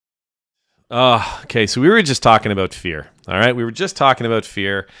Okay, so we were just talking about fear. All right, we were just talking about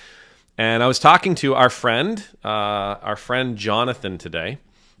fear, and I was talking to our friend Jonathan today.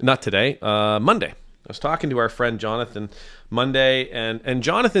 Not today, Monday. I was talking to our friend Jonathan Monday, and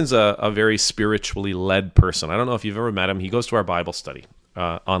Jonathan's a very spiritually led person. I don't know if you've ever met him. He goes to our Bible study,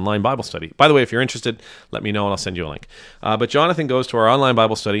 online Bible study. By the way, if you're interested, let me know and I'll send you a link. But Jonathan goes to our online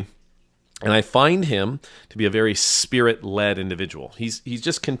Bible study. And I find him to be a very spirit-led individual. He's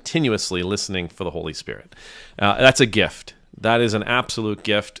just continuously listening for the Holy Spirit. That's a gift. That is an absolute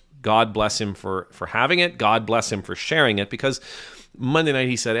gift. God bless him for having it. God bless him for sharing it. Because Monday night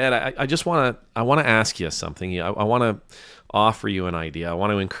he said, Ed, I want to ask you something. I want to offer you an idea. I want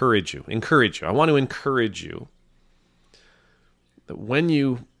to encourage you. I want to encourage you that when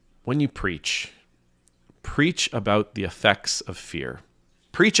you preach about the effects of fear.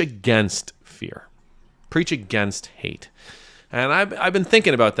 Preach against fear. Preach against hate. And I've been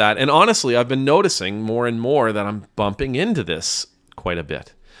thinking about that. And honestly, I've been noticing more and more that I'm bumping into this quite a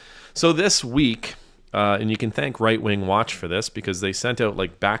bit. So this week, and you can thank Right Wing Watch for this because they sent out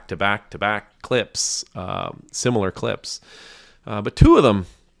like back-to-back clips, similar clips. But two of them,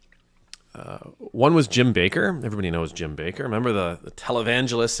 one was Jim Bakker. Everybody knows Jim Bakker. Remember the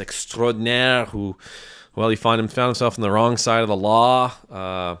televangelist extraordinaire who... Well, he found himself on the wrong side of the law.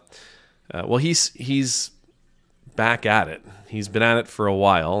 Well, he's back at it. He's been at it for a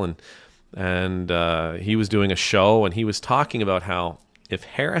while, and he was doing a show, and he was talking about how if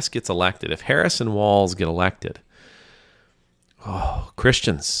Harris gets elected, if Harris and Walz get elected,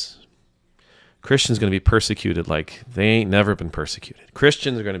 Christians going to be persecuted like they ain't never been persecuted.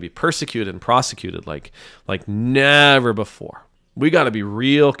 Christians are going to be persecuted and prosecuted like never before. We got to be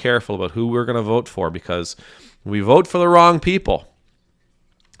real careful about who we're going to vote for because we vote for the wrong people.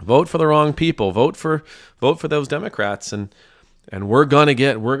 Vote for the wrong people. Vote for those Democrats, and we're going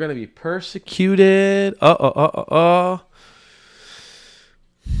to be persecuted. Now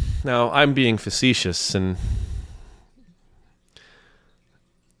I'm being facetious, and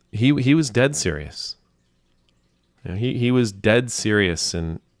he was dead serious. You know, he was dead serious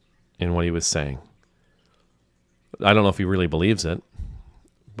in what he was saying. I don't know if he really believes it,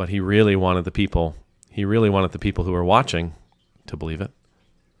 but he really wanted the people who were watching to believe it.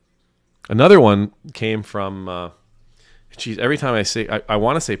 Another one came from, every time I say, I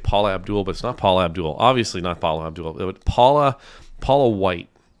want to say Paula Abdul, but it's not Paula Abdul. Obviously not Paula Abdul. It was Paula White.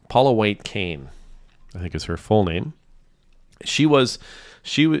 Paula White Kane, I think is her full name. She is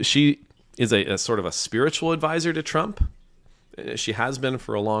a sort of a spiritual advisor to Trump. She has been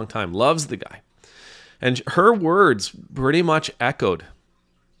for a long time. Loves the guy. And her words pretty much echoed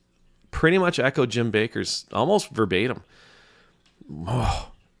Jim Bakker's almost verbatim.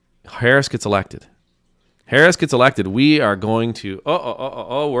 Harris gets elected. We are going to,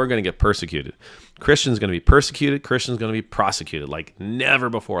 we're going to get persecuted. Christians going to be persecuted. Christians going to be prosecuted like never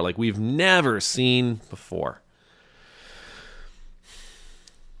before, like we've never seen before.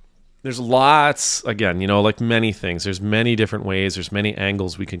 There's lots, again, like many things, there's many different ways, there's many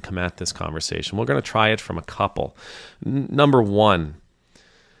angles we can come at this conversation. We're going to try it from a couple. Number one,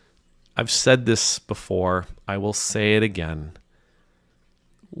 I've said this before, I will say it again.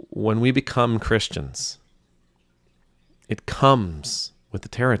 When we become Christians, it comes with the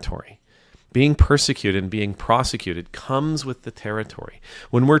territory. Being persecuted and being prosecuted comes with the territory.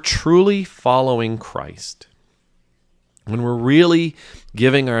 When we're truly following Christ, when we're really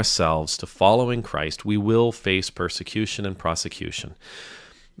giving ourselves to following Christ, we will face persecution and prosecution.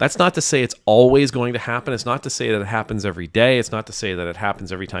 That's not to say it's always going to happen. It's not to say that it happens every day. It's not to say that it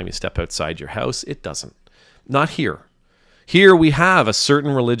happens every time you step outside your house. It doesn't. Not here. Here we have a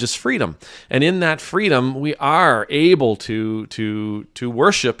certain religious freedom. And in that freedom, we are able to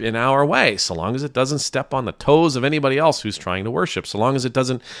worship in our way, so long as it doesn't step on the toes of anybody else who's trying to worship, so long as it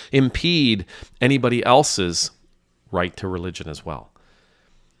doesn't impede anybody else's right to religion as well.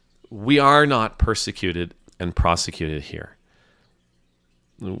 We are not persecuted and prosecuted here.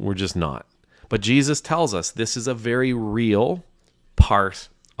 We're just not. But Jesus tells us this is a very real part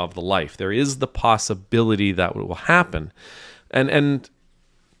of the life. There is the possibility that it will happen. And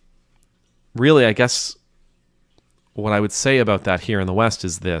really, I guess what I would say about that here in the West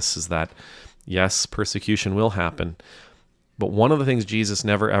is that yes, persecution will happen, but one of the things Jesus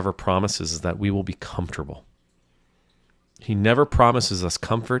never ever promises is that we will be comfortable. He never promises us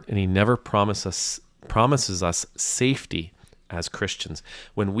comfort, and he never promises us safety as Christians.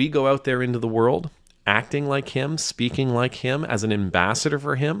 When we go out there into the world, acting like him, speaking like him, as an ambassador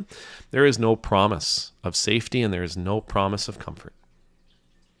for him, there is no promise of safety and there is no promise of comfort.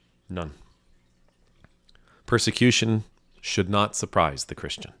 None. Persecution should not surprise the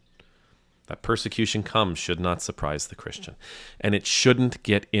Christian. That persecution comes should not surprise the Christian. And it shouldn't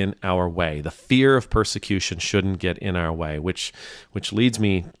get in our way. The fear of persecution shouldn't get in our way, which leads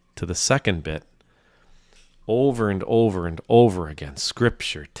me to the second bit. Over and over and over again,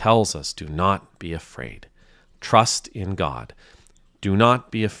 Scripture tells us, do not be afraid. Trust in God. Do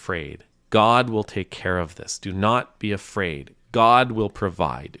not be afraid. God will take care of this. Do not be afraid. God will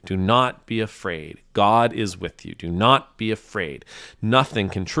provide. Do not be afraid. God is with you. Do not be afraid. Nothing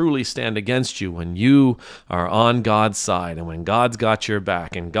can truly stand against you when you are on God's side and when God's got your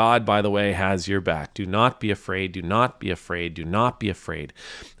back. And God, by the way, has your back. Do not be afraid. Do not be afraid. Do not be afraid.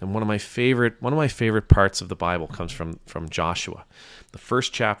 And one of my favorite parts of the Bible comes from Joshua. The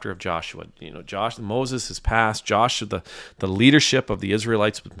first chapter of Joshua. Moses has passed. Joshua, the leadership of the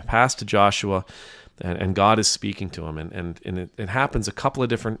Israelites passed to Joshua. And God is speaking to him, and it happens a couple of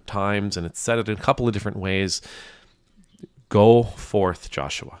different times, and it's said it in a couple of different ways. Go forth,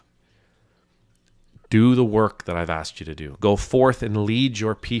 Joshua. Do the work that I've asked you to do. Go forth and lead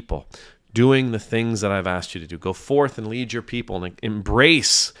your people, doing the things that I've asked you to do. Go forth and lead your people, and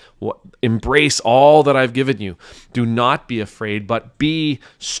embrace all that I've given you. Do not be afraid, but be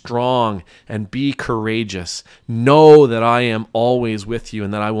strong and be courageous. Know that I am always with you,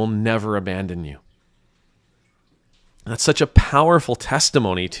 and that I will never abandon you. That's such a powerful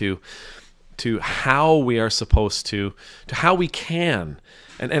testimony to how we are supposed to how we can,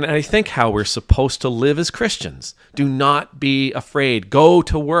 and I think how we're supposed to live as Christians. Do not be afraid. Go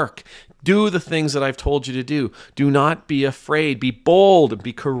to work. Do the things that I've told you to do. Do not be afraid. Be bold and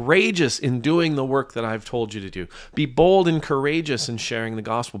be courageous in doing the work that I've told you to do. Be bold and courageous in sharing the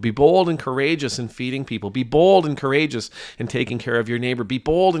gospel. Be bold and courageous in feeding people. Be bold and courageous in taking care of your neighbor. Be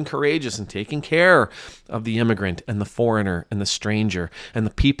bold and courageous in taking care of the immigrant and the foreigner and the stranger and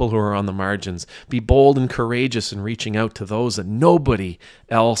the people who are on the margins. Be bold and courageous in reaching out to those that nobody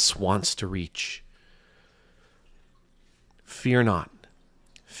else wants to reach. Fear not.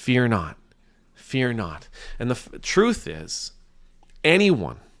 Fear not. Fear not. And the truth is,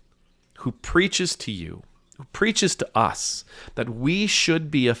 anyone who preaches to you, who preaches to us, that we should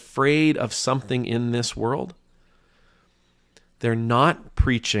be afraid of something in this world, they're not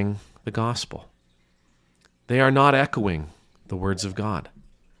preaching the gospel. They are not echoing the words of God.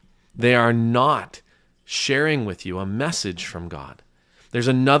 They are not sharing with you a message from God. There's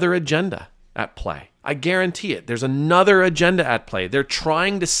another agenda at play. I guarantee it. There's another agenda at play. They're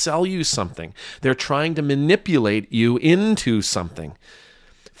trying to sell you something. They're trying to manipulate you into something.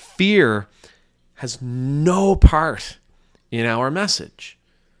 Fear has no part in our message.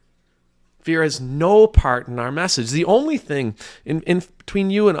 Fear has no part in our message. The only thing in between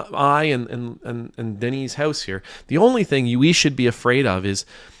you and I and Denny's house here, the only thing we should be afraid of is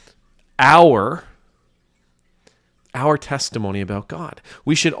our testimony about God.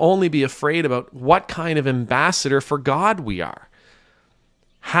 We should only be afraid about what kind of ambassador for God we are.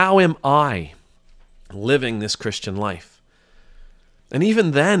 How am I living this Christian life? And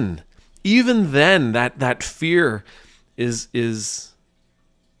even then, that fear is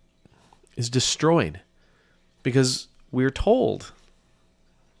destroyed, because we're told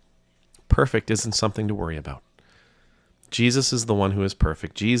perfect isn't something to worry about. Jesus is the one who is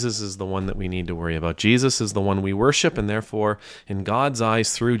perfect. Jesus is the one that we need to worry about. Jesus is the one we worship, and therefore, in God's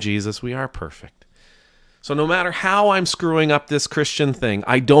eyes, through Jesus, we are perfect. So no matter how I'm screwing up this Christian thing,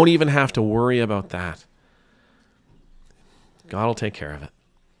 I don't even have to worry about that. God will take care of it.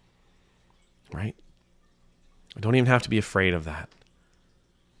 Right? I don't even have to be afraid of that.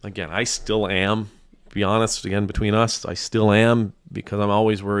 Again, I still am, to be honest, again, between us, I still am, because I'm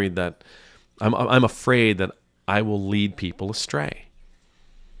always worried that, I'm afraid that I will lead people astray.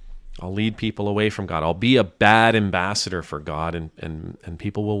 I'll lead people away from God. I'll be a bad ambassador for God, and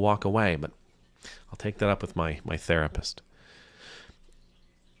people will walk away. But I'll take that up with my therapist.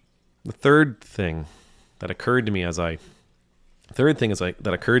 The third thing that occurred to me as I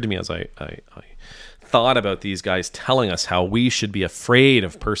thought about these guys telling us how we should be afraid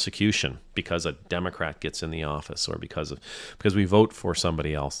of persecution because a Democrat gets in the office, or because we vote for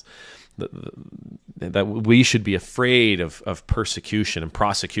somebody else. That we should be afraid of persecution and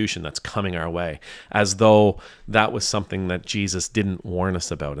prosecution that's coming our way, as though that was something that Jesus didn't warn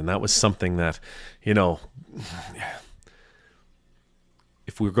us about. And that was something that, if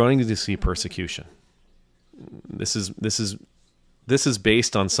we're going to see persecution, this is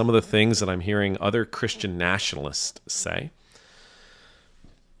based on some of the things that I'm hearing other Christian nationalists say.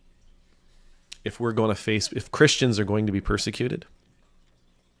 If Christians are going to be persecuted,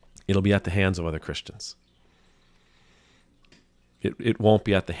 it'll be at the hands of other Christians. It won't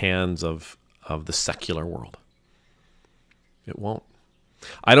be at the hands of the secular world. It won't.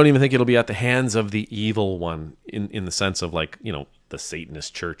 I don't even think it'll be at the hands of the evil one in the sense of like, the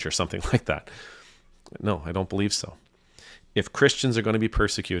Satanist church or something like that. No, I don't believe so. If Christians are going to be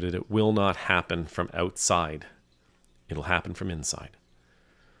persecuted, it will not happen from outside. It'll happen from inside.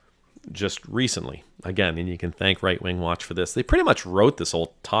 Just recently, again, and you can thank Right Wing Watch for this. They pretty much wrote this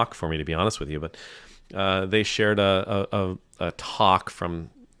whole talk for me, to be honest with you, but they shared a talk from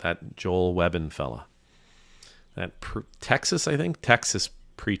that Joel Webbin fella. That Texas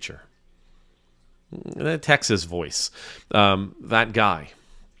preacher. The Texas voice. That guy.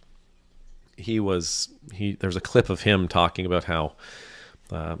 There's a clip of him talking about how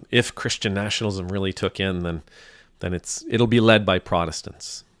if Christian nationalism really took in, then it'll be led by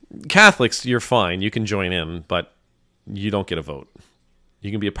Protestants. Catholics, you're fine. You can join in, but you don't get a vote. You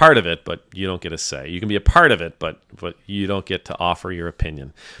can be a part of it, but you don't get a say. You can be a part of it, but you don't get to offer your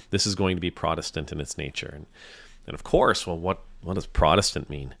opinion. This is going to be Protestant in its nature. And of course, well, what does Protestant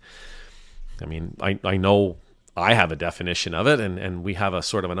mean? I mean, I know I have a definition of it, and we have a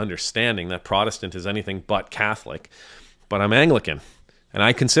sort of an understanding that Protestant is anything but Catholic. But I'm Anglican, and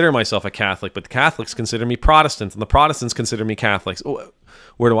I consider myself a Catholic, but the Catholics consider me Protestant, and the Protestants consider me Catholics.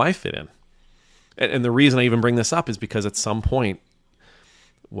 Where do I fit in? And the reason I even bring this up is because at some point,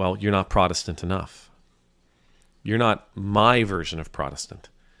 well, you're not Protestant enough. You're not my version of Protestant.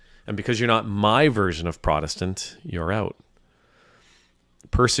 And because you're not my version of Protestant, you're out.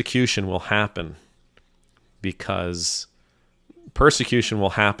 Persecution will happen because persecution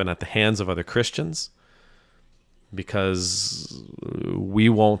will happen at the hands of other Christians, because we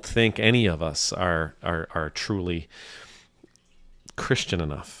won't think any of us are truly Christian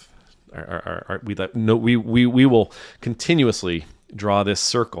enough. We will continuously draw this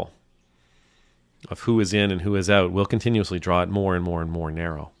circle of who is in and who is out. We'll continuously draw it more and more and more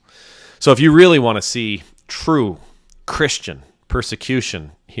narrow. So if you really want to see true Christian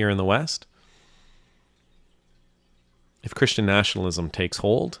persecution here in the West, if Christian nationalism takes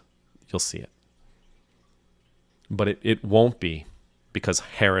hold, you'll see it. But it won't be because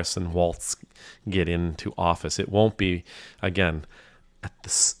Harris and Waltz get into office. It won't be, again, at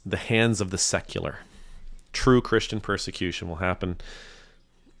the hands of the secular. True Christian persecution will happen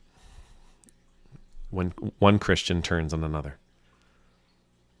when one Christian turns on another.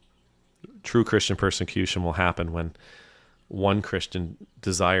 True Christian persecution will happen when one Christian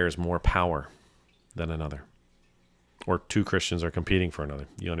desires more power than another. Or two Christians are competing for another.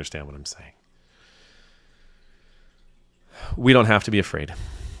 You understand what I'm saying. We don't have to be afraid.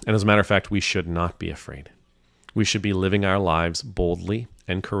 And as a matter of fact, we should not be afraid. We should be living our lives boldly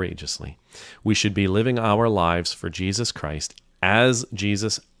and courageously. We should be living our lives for Jesus Christ as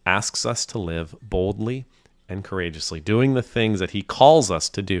Jesus asks us to live boldly and courageously, doing the things that he calls us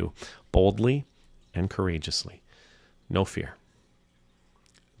to do boldly and courageously. No fear.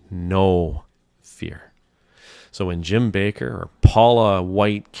 No fear. So when Jim Baker or Paula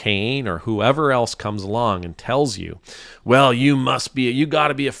White Cain or whoever else comes along and tells you, well, you got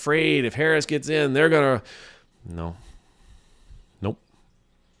to be afraid if Harris gets in, they're going to... No. Nope.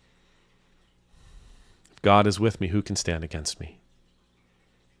 If God is with me, who can stand against me?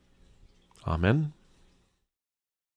 Amen.